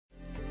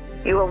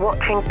You are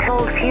watching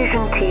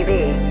ColdFusion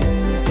TV.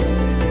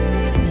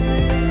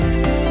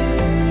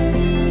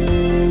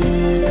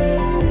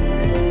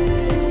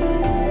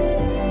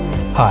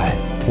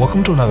 Hi,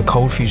 welcome to another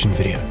ColdFusion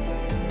video.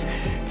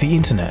 The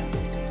Internet.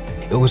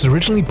 It was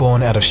originally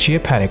born out of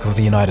sheer panic of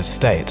the United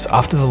States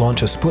after the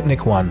launch of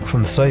Sputnik 1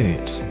 from the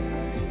Soviets.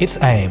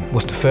 Its aim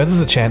was to further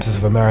the chances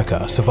of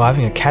America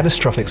surviving a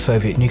catastrophic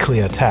Soviet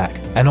nuclear attack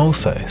and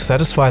also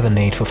satisfy the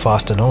need for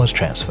faster knowledge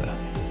transfer.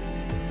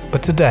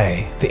 But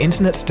today, the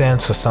Internet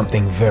stands for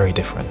something very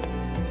different.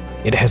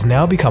 It has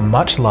now become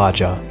much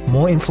larger,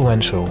 more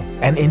influential,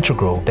 and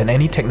integral than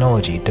any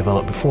technology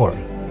developed before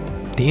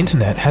it. The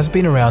Internet has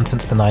been around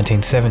since the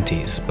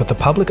 1970s, but the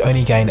public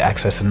only gained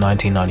access in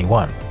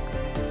 1991.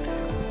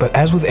 But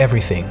as with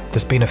everything,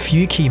 there's been a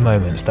few key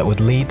moments that would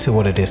lead to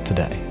what it is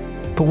today.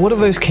 But what are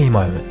those key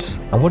moments?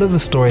 And what are the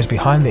stories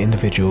behind the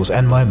individuals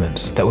and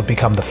moments that would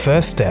become the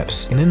first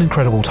steps in an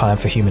incredible time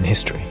for human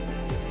history?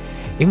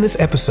 In this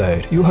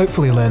episode, you'll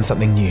hopefully learn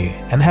something new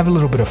and have a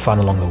little bit of fun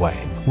along the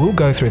way. We'll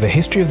go through the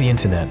history of the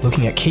Internet,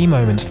 looking at key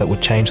moments that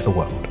would change the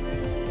world.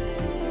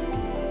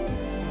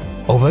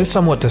 Although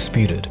somewhat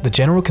disputed, the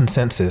general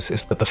consensus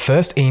is that the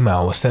first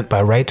email was sent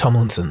by Ray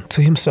Tomlinson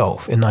to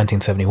himself in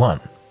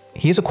 1971.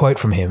 Here's a quote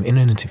from him in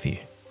an interview.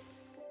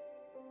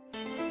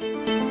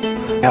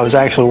 I was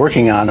actually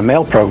working on a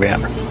mail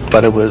program,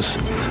 but it was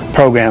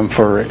programmed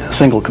for a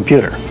single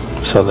computer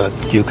so that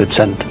you could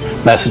send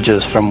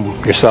messages from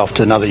yourself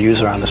to another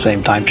user on the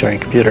same time-sharing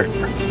computer.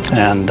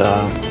 And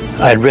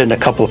I had written a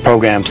couple of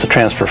programs to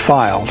transfer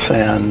files,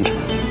 and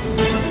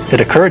it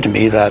occurred to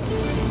me that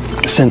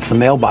since the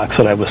mailbox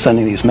that I was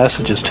sending these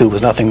messages to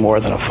was nothing more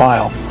than a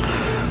file,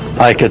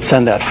 I could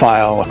send that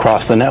file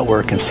across the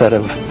network instead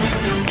of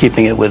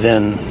keeping it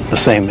within the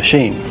same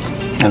machine.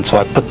 And so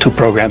I put two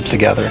programs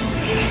together,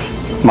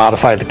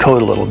 modified the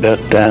code a little bit,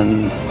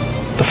 and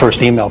the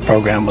first email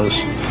program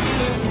was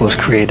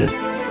created.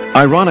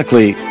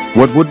 Ironically,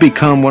 what would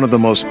become one of the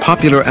most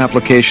popular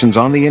applications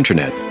on the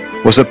Internet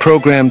was a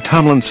program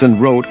Tomlinson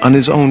wrote on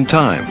his own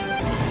time.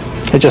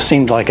 It just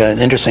seemed like an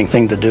interesting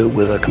thing to do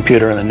with a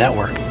computer and a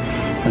network,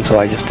 and so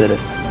I just did it.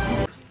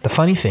 The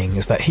funny thing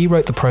is that he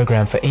wrote the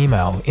program for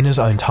email in his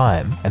own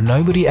time, and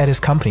nobody at his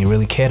company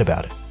really cared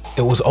about it.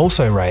 It was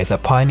also Ray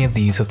that pioneered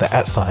the use of the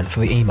 @ sign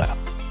for the email.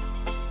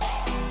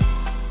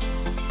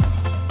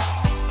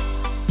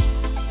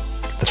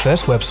 The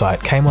first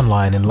website came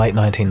online in late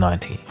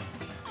 1990.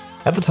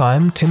 At the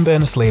time, Tim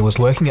Berners-Lee was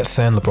working at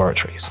CERN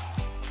laboratories.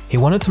 He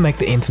wanted to make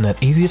the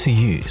Internet easier to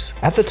use.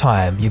 At the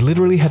time, you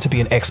literally had to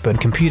be an expert in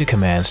computer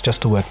commands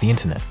just to work the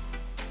Internet.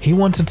 He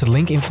wanted to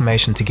link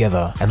information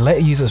together and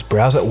let users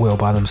browse at will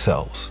by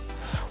themselves.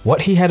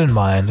 What he had in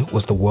mind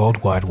was the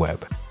World Wide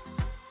Web.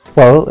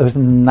 Well, it was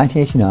in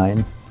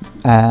 1989,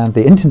 and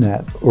the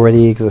Internet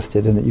already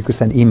existed in that you could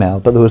send email,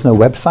 but there was no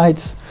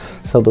websites,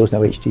 so there was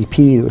no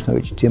HTTP, there was no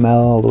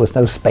HTML, there was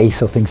no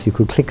space or things you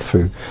could click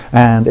through.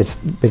 And it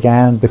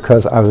began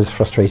because I was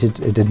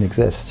frustrated it didn't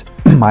exist.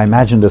 I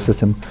imagined a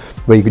system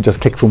where you could just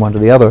click from one to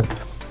the other,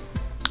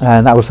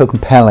 and that was so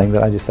compelling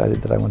that I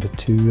decided that I wanted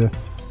to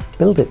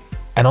build it.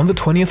 And on the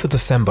 20th of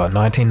December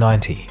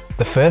 1990,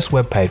 the first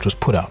web page was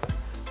put up,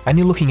 and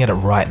you're looking at it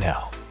right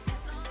now.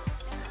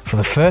 For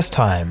the first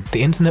time,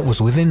 the Internet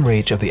was within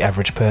reach of the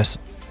average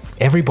person.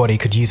 Everybody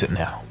could use it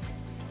now.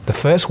 The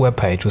first web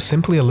page was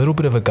simply a little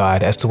bit of a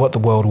guide as to what the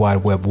World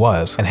Wide Web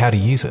was and how to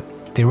use it.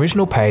 The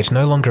original page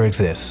no longer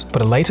exists,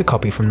 but a later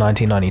copy from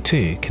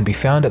 1992 can be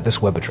found at this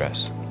web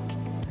address.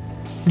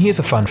 And here's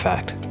a fun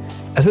fact.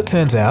 As it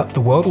turns out,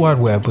 the World Wide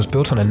Web was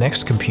built on a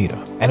NeXT computer,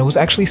 and it was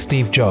actually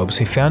Steve Jobs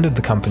who founded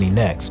the company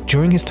NeXT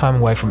during his time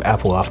away from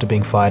Apple after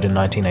being fired in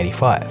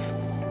 1985.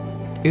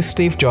 If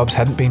Steve Jobs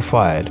hadn't been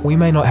fired, we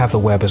may not have the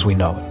web as we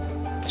know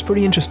it. It's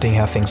pretty interesting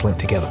how things link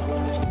together.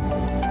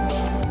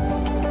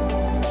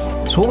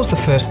 So what was the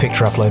first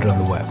picture uploaded on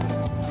the web?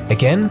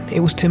 Again, it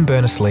was Tim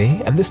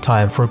Berners-Lee, and this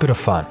time for a bit of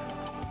fun.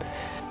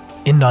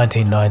 In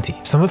 1990,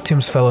 some of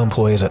Tim's fellow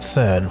employees at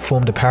CERN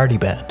formed a parody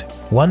band.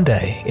 One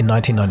day, in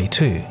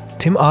 1992,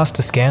 Tim asked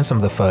to scan some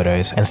of the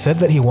photos and said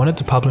that he wanted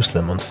to publish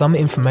them on some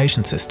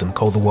information system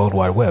called the World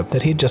Wide Web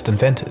that he'd just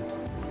invented.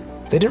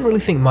 They didn't really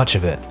think much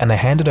of it, and they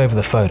handed over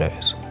the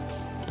photos.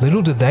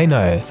 Little did they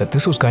know that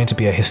this was going to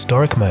be a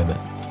historic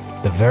moment,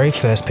 the very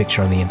first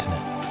picture on the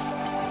Internet.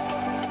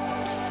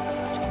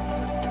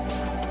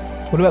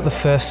 What about the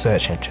first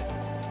search engine?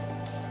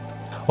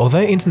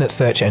 Although Internet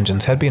search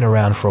engines had been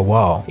around for a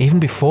while, even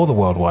before the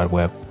World Wide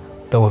Web,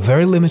 they were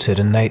very limited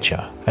in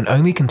nature and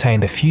only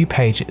contained a few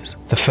pages.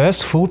 The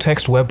first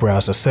full-text web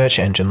browser search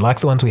engine like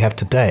the ones we have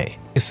today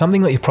is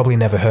something that you've probably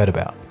never heard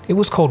about. It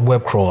was called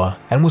Webcrawler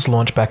and was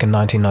launched back in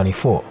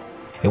 1994.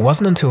 It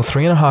wasn't until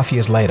 3.5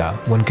 years later,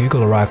 when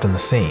Google arrived on the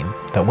scene,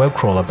 that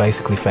Webcrawler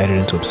basically faded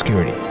into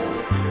obscurity.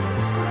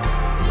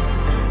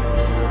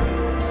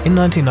 In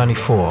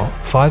 1994,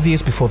 5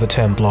 years before the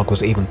term blog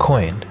was even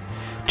coined,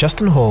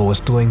 Justin Hall was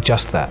doing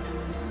just that.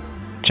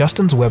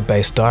 Justin's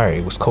web-based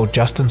diary was called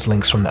Justin's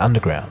Links from the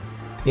Underground.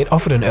 It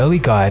offered an early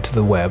guide to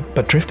the web,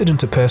 but drifted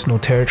into personal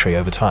territory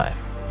over time.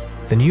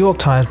 The New York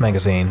Times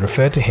magazine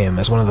referred to him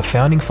as one of the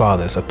founding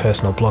fathers of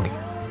personal blogging.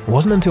 It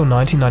wasn't until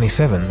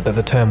 1997 that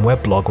the term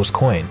weblog was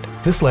coined.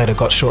 This later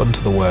got shortened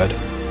to the word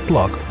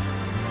blog.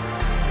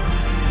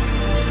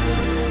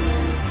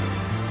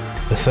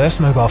 The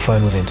first mobile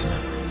phone with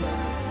internet.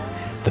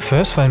 The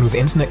first phone with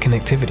internet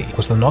connectivity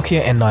was the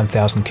Nokia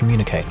N9000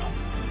 communicator.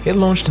 It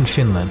launched in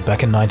Finland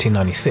back in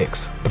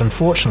 1996, but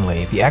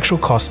unfortunately the actual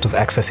cost of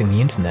accessing the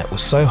internet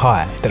was so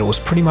high that it was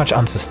pretty much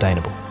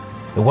unsustainable.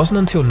 It wasn't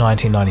until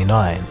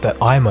 1999 that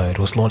iMode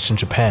was launched in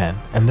Japan,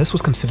 and this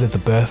was considered the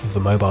birth of the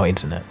mobile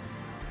internet.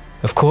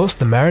 Of course,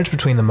 the marriage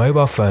between the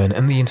mobile phone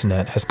and the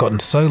internet has gotten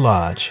so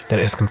large that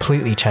it has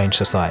completely changed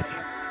society.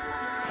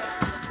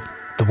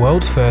 The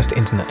world's first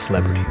internet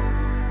celebrity.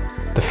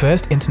 The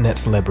first internet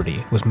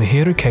celebrity was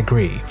Mihir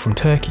Kegri from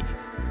Turkey.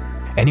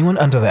 Anyone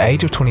under the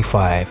age of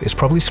 25 is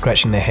probably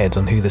scratching their heads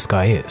on who this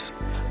guy is,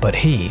 but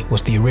he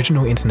was the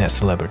original internet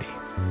celebrity.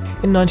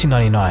 In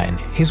 1999,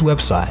 his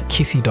website,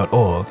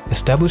 kissy.org,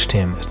 established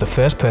him as the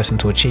first person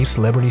to achieve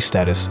celebrity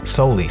status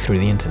solely through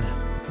the internet.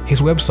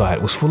 His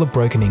website was full of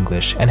broken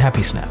English and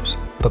happy snaps,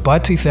 but by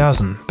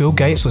 2000, Bill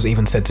Gates was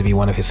even said to be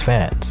one of his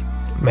fans.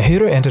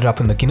 Mihir ended up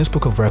in the Guinness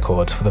Book of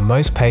Records for the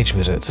most page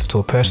visits to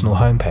a personal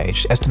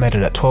homepage,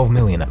 estimated at 12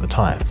 million at the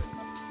time.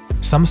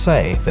 Some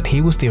say that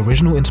he was the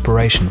original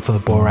inspiration for the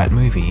Borat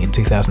movie in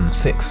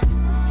 2006.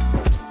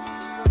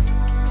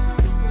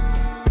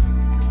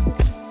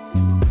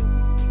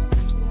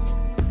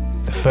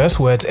 The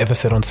first words ever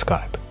said on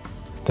Skype.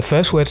 The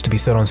first words to be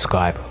said on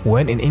Skype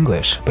weren't in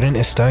English, but in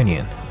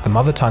Estonian, the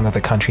mother tongue of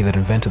the country that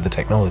invented the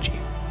technology.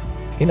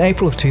 In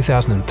April of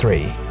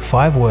 2003,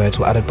 5 words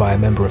were added by a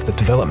member of the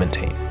development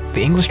team.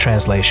 The English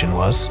translation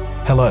was,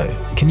 "Hello,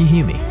 can you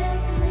hear me?"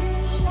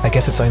 I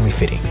guess it's only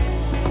fitting.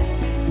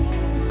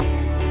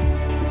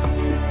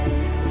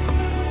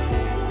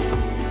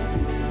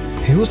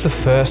 Who was the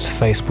first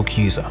Facebook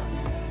user?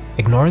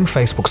 Ignoring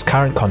Facebook's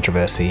current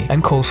controversy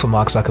and calls for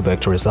Mark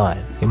Zuckerberg to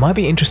resign, it might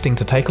be interesting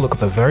to take a look at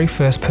the very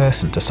first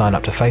person to sign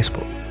up to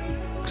Facebook.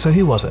 So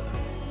who was it?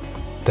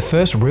 The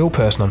first real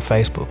person on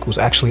Facebook was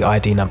actually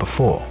ID number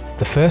 4.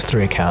 The first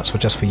 3 accounts were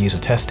just for user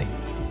testing.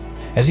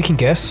 As you can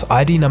guess,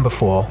 ID number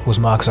 4 was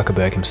Mark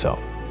Zuckerberg himself.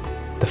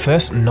 The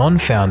first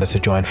non-founder to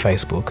join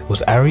Facebook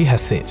was Ari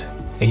Hasid,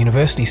 a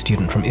university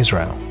student from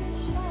Israel.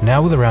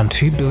 Now with around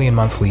 2 billion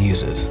monthly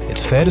users,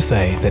 it's fair to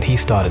say that he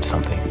started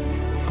something.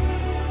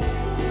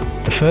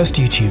 The first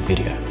YouTube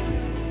video.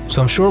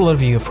 So I'm sure a lot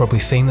of you have probably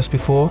seen this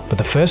before, but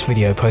the first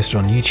video posted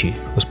on YouTube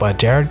was by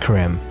Jared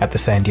Karim at the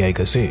San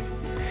Diego Zoo.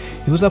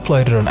 It was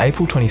uploaded on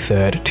April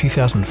 23rd,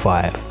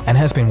 2005 and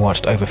has been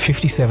watched over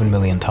 57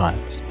 million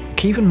times.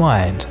 Keep in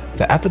mind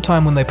that at the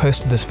time when they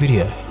posted this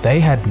video, they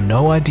had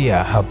no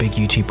idea how big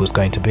YouTube was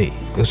going to be.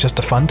 It was just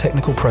a fun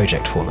technical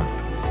project for them.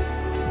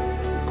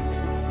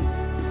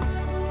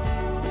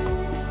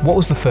 What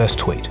was the first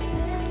tweet?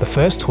 The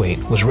first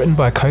tweet was written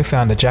by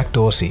co-founder Jack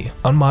Dorsey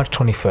on March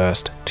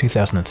 21st,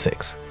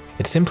 2006.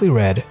 It simply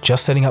read,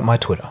 "Just setting up my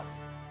Twitter."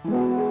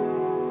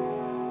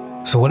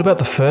 So what about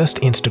the first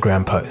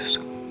Instagram post?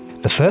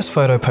 The first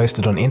photo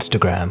posted on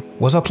Instagram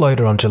was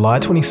uploaded on July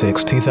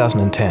 26,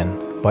 2010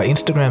 by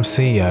Instagram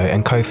CEO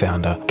and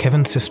co-founder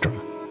Kevin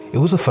Systrom. It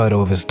was a photo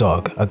of his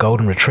dog, a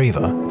golden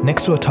retriever,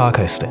 next to a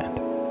taco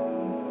stand.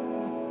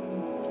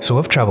 So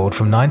we've travelled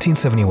from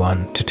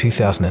 1971 to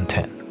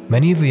 2010.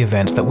 Many of the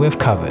events that we've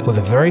covered were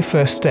the very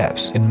first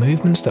steps in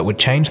movements that would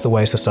change the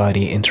way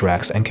society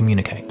interacts and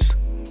communicates.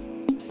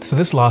 So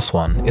this last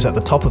one is at the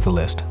top of the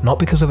list, not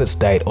because of its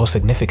date or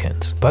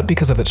significance, but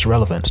because of its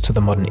relevance to the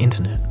modern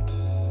internet.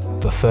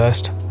 The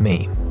first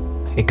meme.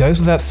 It goes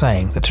without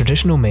saying that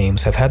traditional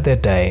memes have had their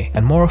day,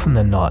 and more often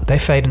than not, they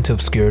fade into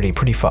obscurity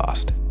pretty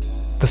fast.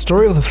 The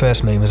story of the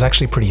first meme is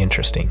actually pretty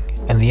interesting,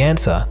 and the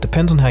answer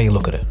depends on how you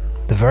look at it.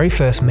 The very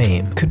first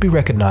meme could be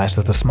recognized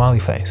as the smiley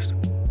face.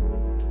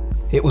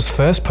 It was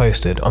first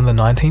posted on the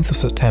 19th of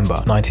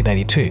September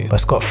 1982 by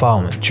Scott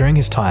Fahlman during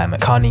his time at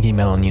Carnegie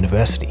Mellon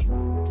University.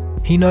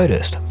 He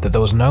noticed that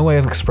there was no way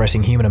of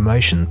expressing human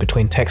emotion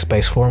between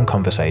text-based forum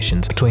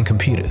conversations between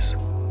computers.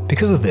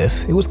 Because of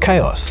this, it was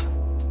chaos.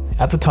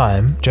 At the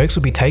time, jokes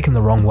would be taken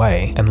the wrong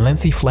way and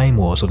lengthy flame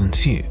wars would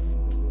ensue.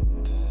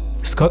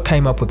 Scott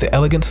came up with the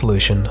elegant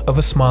solution of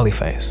a smiley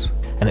face,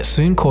 and it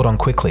soon caught on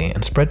quickly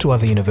and spread to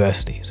other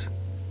universities.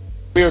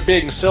 We were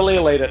being silly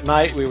late at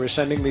night. We were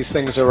sending these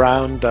things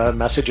around,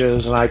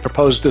 messages, and I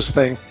proposed this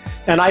thing.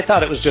 And I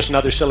thought it was just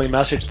another silly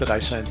message that I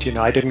sent. You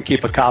know, I didn't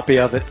keep a copy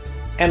of it.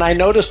 And I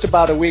noticed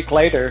about a week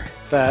later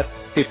that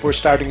people were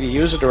starting to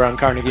use it around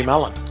Carnegie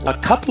Mellon. A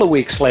couple of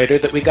weeks later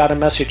that we got a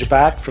message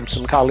back from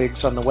some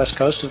colleagues on the west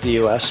coast of the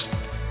US,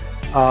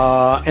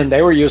 and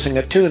they were using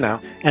it too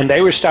now. And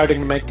they were starting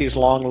to make these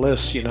long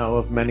lists, you know,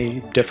 of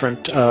many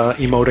different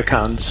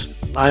emoticons.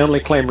 I only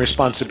claim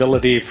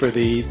responsibility for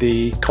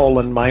the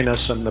colon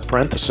minus and the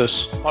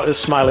parenthesis, the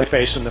smiley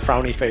face and the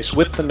frowny face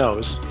with the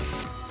nose.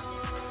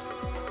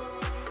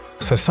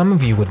 So some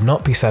of you would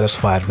not be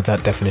satisfied with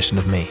that definition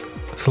of meme.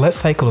 So let's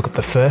take a look at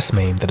the first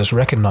meme that is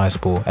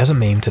recognizable as a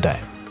meme today.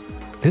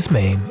 This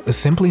meme is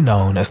simply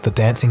known as the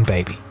dancing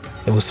baby.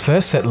 It was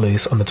first set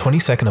loose on the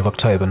 22nd of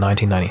October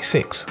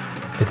 1996.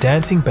 The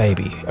Dancing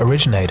Baby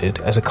originated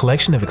as a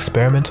collection of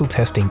experimental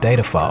testing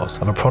data files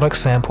of a product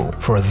sample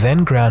for a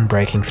then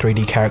groundbreaking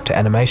 3D character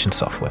animation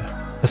software.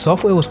 The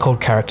software was called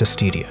Character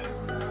Studio.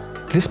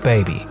 This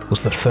baby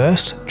was the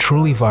first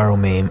truly viral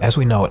meme as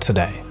we know it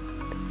today.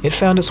 It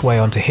found its way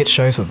onto hit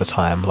shows at the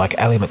time like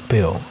Ally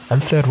McBeal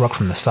and Third Rock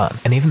from the Sun,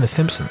 and even The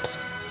Simpsons.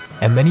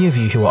 And many of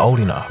you who are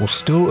old enough will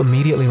still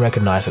immediately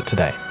recognize it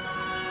today.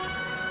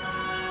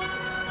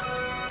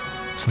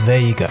 So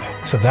there you go.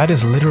 So that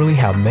is literally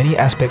how many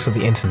aspects of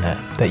the internet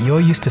that you're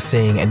used to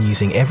seeing and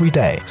using every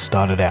day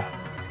started out.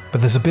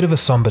 But there's a bit of a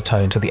somber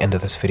tone to the end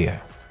of this video.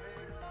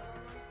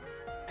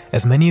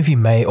 As many of you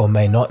may or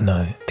may not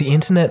know, the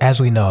internet as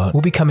we know it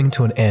will be coming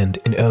to an end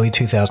in early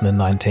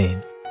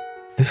 2019.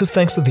 This is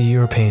thanks to the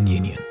European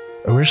Union,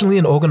 originally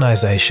an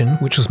organisation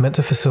which was meant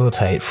to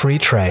facilitate free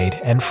trade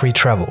and free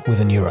travel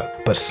within Europe,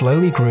 but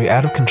slowly grew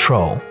out of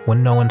control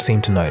when no one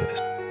seemed to notice.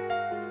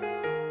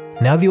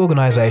 Now the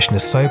organisation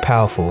is so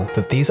powerful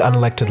that these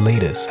unelected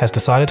leaders has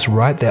decided to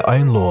write their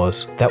own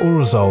laws that will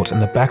result in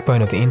the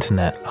backbone of the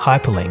internet,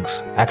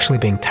 hyperlinks, actually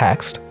being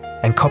taxed,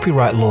 and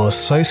copyright laws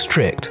so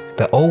strict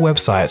that all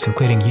websites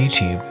including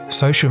YouTube,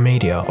 social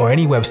media, or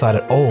any website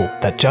at all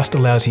that just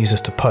allows users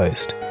to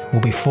post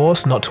will be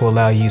forced not to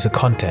allow user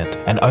content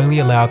and only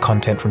allow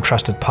content from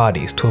trusted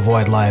parties to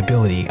avoid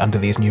liability under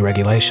these new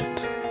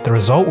regulations. The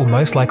result will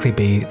most likely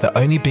be that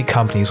only big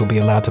companies will be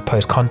allowed to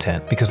post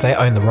content because they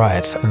own the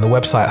rights and the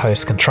website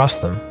hosts can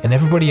trust them, and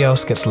everybody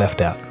else gets left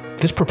out.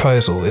 This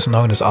proposal is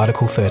known as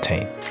Article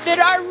 13.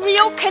 There are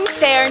real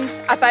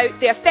concerns about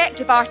the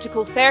effect of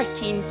Article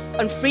 13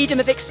 on freedom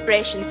of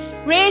expression,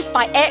 raised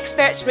by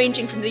experts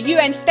ranging from the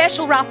UN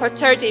Special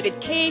Rapporteur David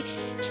Kay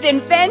to the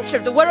inventor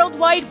of the World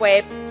Wide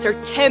Web, Sir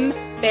Tim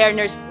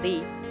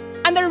Berners-Lee.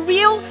 And there are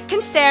real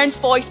concerns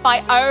voiced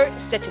by our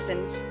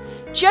citizens.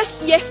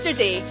 Just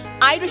yesterday,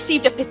 I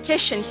received a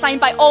petition signed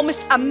by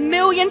almost 1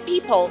 million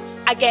people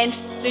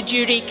against the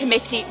jury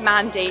committee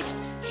mandate.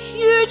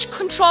 Huge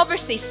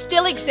controversy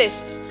still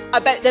exists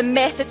about the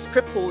methods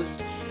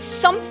proposed.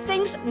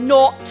 Something's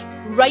not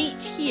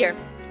right here.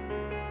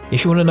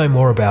 If you want to know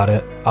more about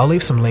it, I'll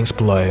leave some links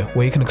below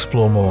where you can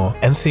explore more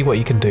and see what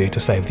you can do to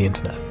save the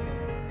internet.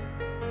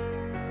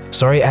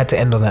 Sorry I had to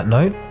end on that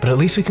note, but at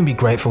least we can be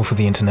grateful for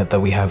the internet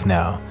that we have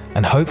now,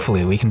 and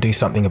hopefully we can do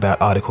something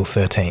about Article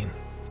 13.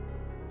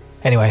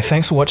 Anyway,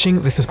 thanks for watching.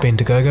 This has been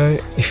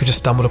Dagogo. If you just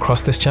stumbled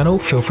across this channel,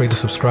 feel free to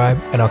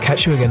subscribe, and I'll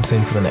catch you again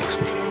soon for the next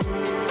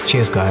video.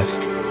 Cheers guys.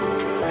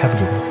 Have a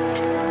good one.